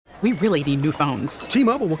We really need new phones.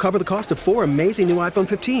 T-Mobile will cover the cost of 4 amazing new iPhone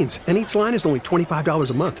 15s, and each line is only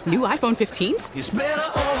 $25 a month. New iPhone 15s? It's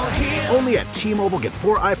better over here. Only at T-Mobile, get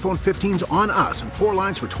 4 iPhone 15s on us and 4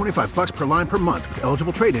 lines for $25 per line per month with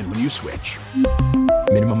eligible trade-in when you switch.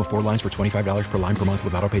 Minimum of 4 lines for $25 per line per month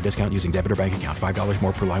with autopay discount using debit or bank account. $5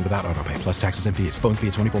 more per line without autopay, plus taxes and fees. Phone fee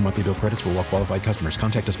at 24 monthly bill credits for well-qualified customers.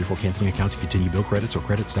 Contact us before canceling account to continue bill credits or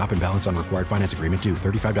credit stop and balance on required finance agreement due.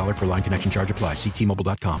 $35 per line connection charge applies. See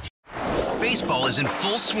T-Mobile.com. Baseball is in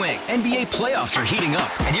full swing. NBA playoffs are heating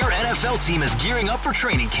up, and your NFL team is gearing up for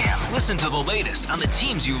training camp. Listen to the latest on the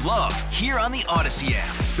teams you love here on the Odyssey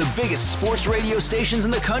app. The biggest sports radio stations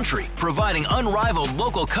in the country, providing unrivaled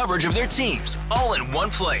local coverage of their teams, all in one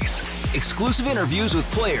place. Exclusive interviews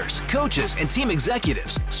with players, coaches, and team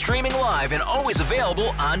executives, streaming live and always available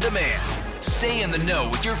on demand. Stay in the know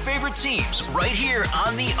with your favorite teams right here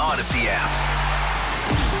on the Odyssey app.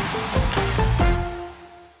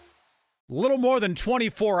 Little more than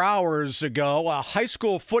 24 hours ago, a high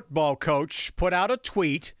school football coach put out a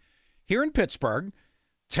tweet here in Pittsburgh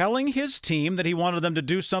telling his team that he wanted them to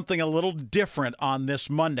do something a little different on this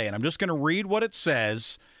Monday. And I'm just going to read what it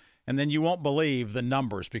says, and then you won't believe the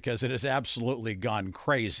numbers because it has absolutely gone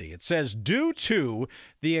crazy. It says, due to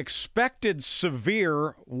the expected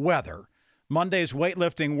severe weather, Monday's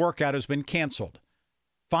weightlifting workout has been canceled.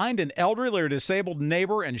 Find an elderly or disabled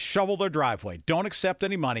neighbor and shovel their driveway. Don't accept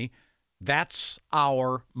any money. That's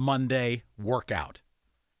our Monday workout.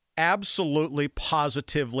 Absolutely,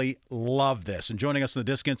 positively love this. And joining us in the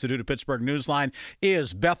Disc Institute of Pittsburgh Newsline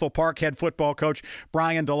is Bethel Park head football coach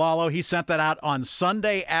Brian DeLallo. He sent that out on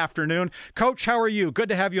Sunday afternoon. Coach, how are you? Good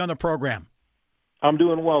to have you on the program. I'm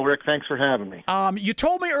doing well, Rick. Thanks for having me. You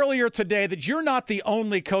told me earlier today that you're not the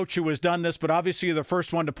only coach who has done this, but obviously you're the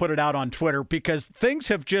first one to put it out on Twitter because things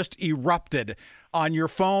have just erupted on your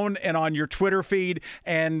phone and on your Twitter feed,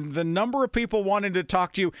 and the number of people wanting to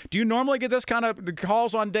talk to you. Do you normally get this kind of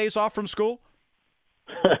calls on days off from school?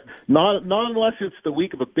 Not unless it's the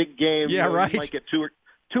week of a big game. Yeah, right. You might get two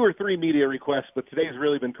or three media requests, but today's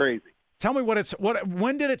really been crazy. Tell me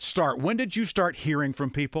when did it start? When did you start hearing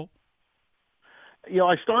from people?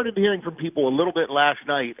 I started hearing from people a little bit last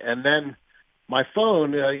night, and then my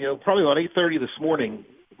phone, probably about 8:30 this morning,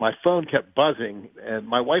 my phone kept buzzing, and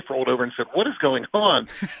my wife rolled over and said, "What is going on?"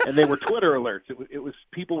 And they were Twitter alerts. It was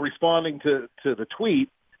people responding to the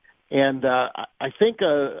tweet, and I think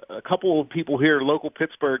a couple of people here, local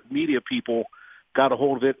Pittsburgh media people, got a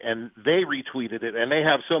hold of it, and they retweeted it, and they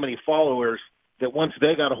have so many followers that once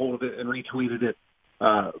they got a hold of it and retweeted it,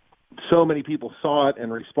 so many people saw it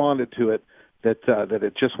and responded to it that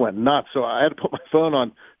it just went nuts. So I had to put my phone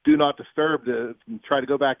on Do Not Disturb to try to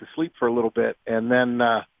go back to sleep for a little bit. And then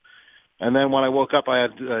when I woke up, I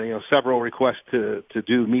had several requests to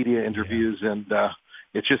do media interviews, and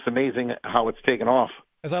it's just amazing how it's taken off.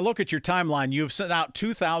 As I look at your timeline, you've sent out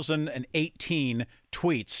 2,018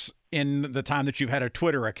 tweets in the time that you've had a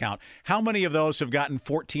Twitter account. How many of those have gotten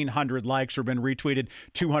 1,400 likes or been retweeted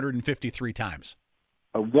 253 times?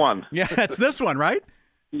 One. Yeah, it's this one, right?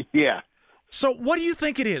 Yeah. So what do you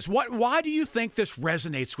think it is? Why do you think this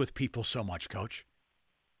resonates with people so much, Coach?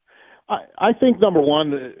 I think, number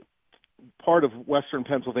one, part of Western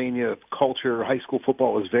Pennsylvania culture, high school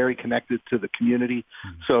football is very connected to the community.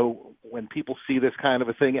 Mm-hmm. So when people see this kind of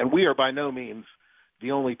a thing, and we are by no means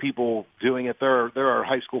the only people doing it. There are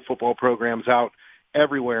high school football programs out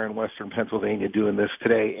everywhere in Western Pennsylvania doing this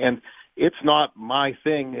today. And it's not my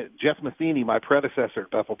thing. Jeff Matheny, my predecessor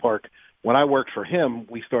at Bethel Park, when I worked for him,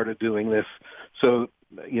 we started doing this. So,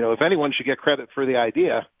 if anyone should get credit for the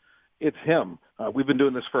idea, it's him. We've been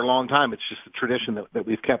doing this for a long time. It's just a tradition that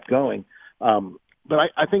we've kept going.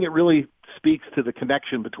 But I think it really speaks to the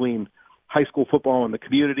connection between high school football and the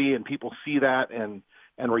community, and people see that and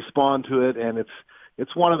respond to it. And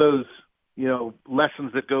it's one of those,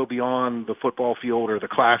 lessons that go beyond the football field or the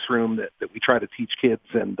classroom that we try to teach kids.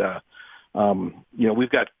 And, we've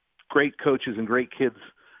got great coaches and great kids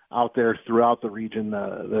out there throughout the region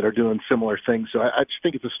that are doing similar things. So I just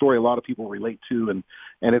think it's a story a lot of people relate to,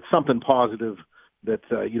 and it's something positive that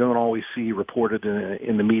you don't always see reported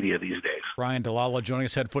in the media these days. Brian DeLallo joining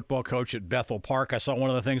us, head football coach at Bethel Park. I saw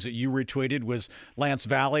one of the things that you retweeted was Lance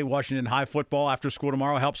Valley, Washington High football after school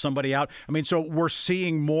tomorrow, help somebody out. I mean, so we're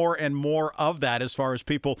seeing more and more of that as far as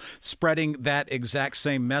people spreading that exact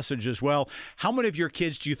same message as well. How many of your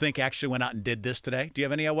kids do you think actually went out and did this today? Do you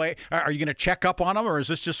have any way? Are you going to check up on them, or is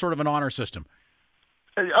this just sort of an honor system?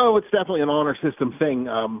 Oh, it's definitely an honor system thing.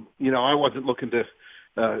 I wasn't looking to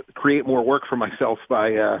create more work for myself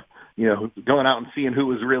by going out and seeing who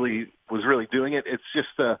was really doing it. It's just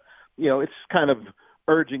it's kind of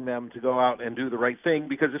urging them to go out and do the right thing,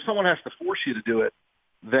 because if someone has to force you to do it,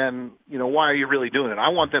 then, why are you really doing it? I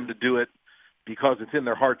want them to do it because it's in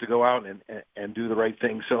their heart to go out and do the right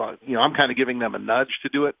thing. So, I'm kind of giving them a nudge to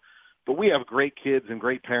do it. But we have great kids and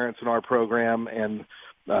great parents in our program, and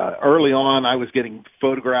early on I was getting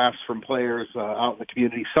photographs from players out in the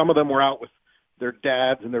community. Some of them were out with their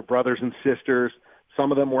dads and their brothers and sisters.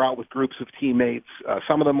 Some of them were out with groups of teammates.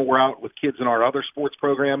 Some of them were out with kids in our other sports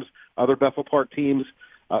programs, other Bethel Park teams.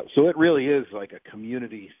 So it really is like a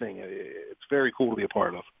community thing. It's very cool to be a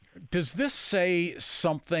part of. Does this say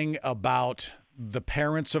something about the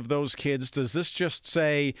parents of those kids? Does this just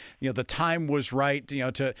say, the time was right,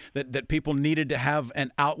 that people needed to have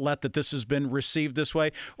an outlet, that this has been received this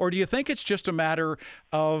way? Or do you think it's just a matter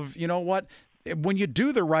of, when you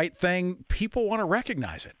do the right thing, people want to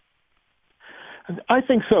recognize it? I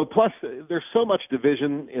think so. Plus, there's so much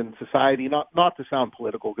division in society, not to sound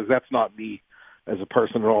political, because that's not me as a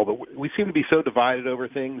person at all, but we seem to be so divided over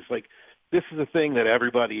things. Like, this is a thing that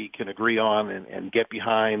everybody can agree on and get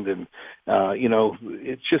behind. And,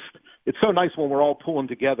 it's so nice when we're all pulling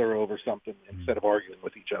together over something instead of arguing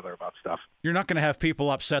with each other about stuff. You're not going to have people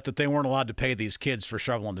upset that they weren't allowed to pay these kids for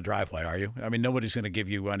shoveling the driveway, are you? I mean, nobody's going to give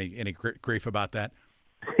you any grief about that.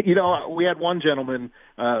 We had one gentleman,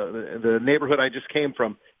 the neighborhood I just came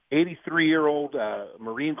from, 83-year-old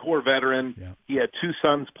Marine Corps veteran. Yeah. He had two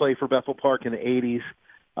sons play for Bethel Park in the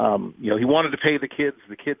 80s. He wanted to pay the kids.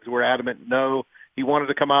 The kids were adamant no. He wanted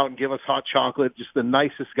to come out and give us hot chocolate. Just the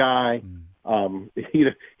nicest guy. He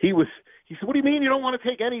said, "What do you mean you don't want to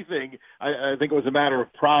take anything?" I think it was a matter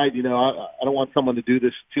of pride. I don't want someone to do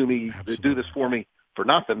this to me, Absolutely. To do this for me for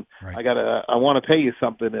nothing. Right. I want to pay you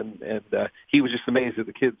something. And he was just amazed that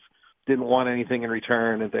the kids didn't want anything in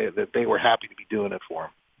return, and that they were happy to be doing it for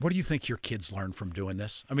him. What do you think your kids learned from doing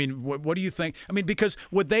this? I mean, what do you think? I mean, because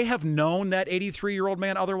would they have known that 83-year-old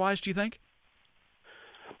man otherwise, do you think?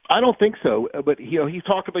 I don't think so. But, he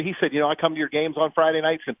said, I come to your games on Friday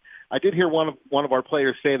nights, and I did hear one of our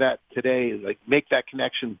players say that today, like, make that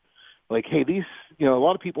connection. Like, hey, these, a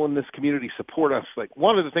lot of people in this community support us. Like,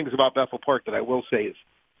 one of the things about Bethel Park that I will say is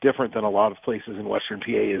different than a lot of places in Western PA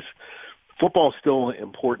is football is still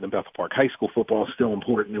important in Bethel Park. High school football is still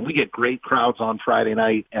important, and we get great crowds on Friday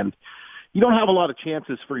night. And you don't have a lot of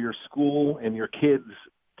chances for your school and your kids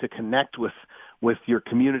to connect with your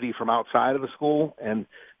community from outside of the school. And,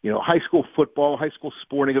 high school football, high school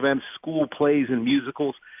sporting events, school plays and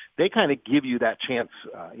musicals, they kind of give you that chance,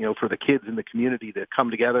 for the kids in the community to come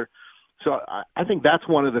together. So I think that's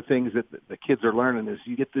one of the things that the kids are learning is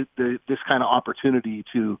you get this kind of opportunity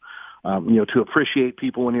to appreciate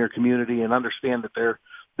people in your community and understand that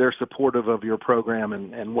they're supportive of your program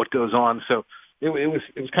and what goes on. So it was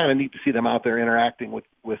kind of neat to see them out there interacting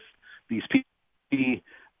with these people.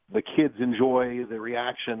 The kids enjoy the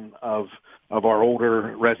reaction of our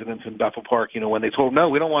older residents in Bethel Park. When they told them, no,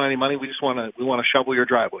 we don't want any money. We just want to shovel your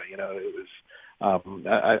driveway. It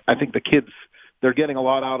was. I think the kids, they're getting a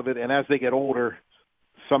lot out of it, and as they get older,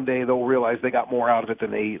 someday they'll realize they got more out of it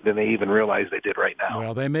than they even realize they did right now.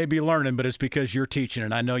 Well, they may be learning, but it's because you're teaching,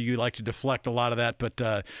 and I know you like to deflect a lot of that,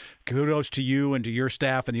 but kudos to you and to your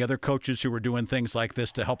staff and the other coaches who are doing things like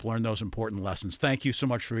this to help learn those important lessons. Thank you so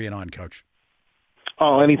much for being on, Coach.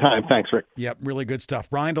 Oh, anytime. Thanks, Rick. Yep, really good stuff.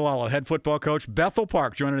 Brian DeLalla, head football coach, Bethel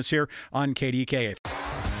Park, joining us here on KDKA.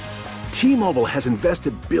 T-Mobile has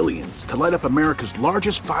invested billions to light up America's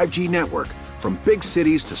largest 5G network, from big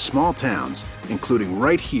cities to small towns, including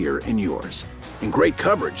right here in yours. And great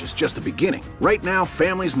coverage is just the beginning. Right now,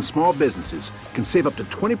 families and small businesses can save up to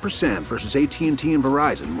 20% versus AT&T and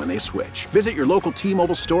Verizon when they switch. Visit your local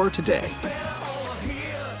T-Mobile store today.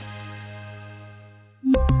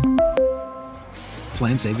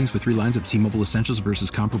 Plan savings with 3 lines of T-Mobile Essentials versus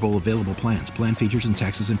comparable available plans. Plan features and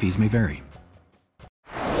taxes and fees may vary.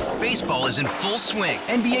 Baseball is in full swing.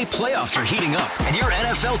 NBA playoffs are heating up, and your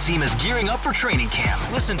NFL team is gearing up for training camp.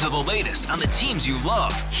 Listen to the latest on the teams you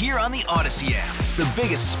love here on the Odyssey app. The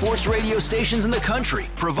biggest sports radio stations in the country,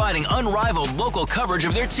 providing unrivaled local coverage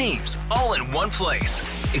of their teams, all in one place.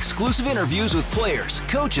 Exclusive interviews with players,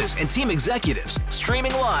 coaches, and team executives,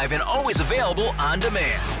 streaming live and always available on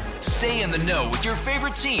demand. Stay in the know with your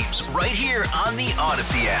favorite teams right here on the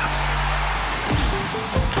Odyssey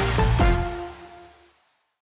app.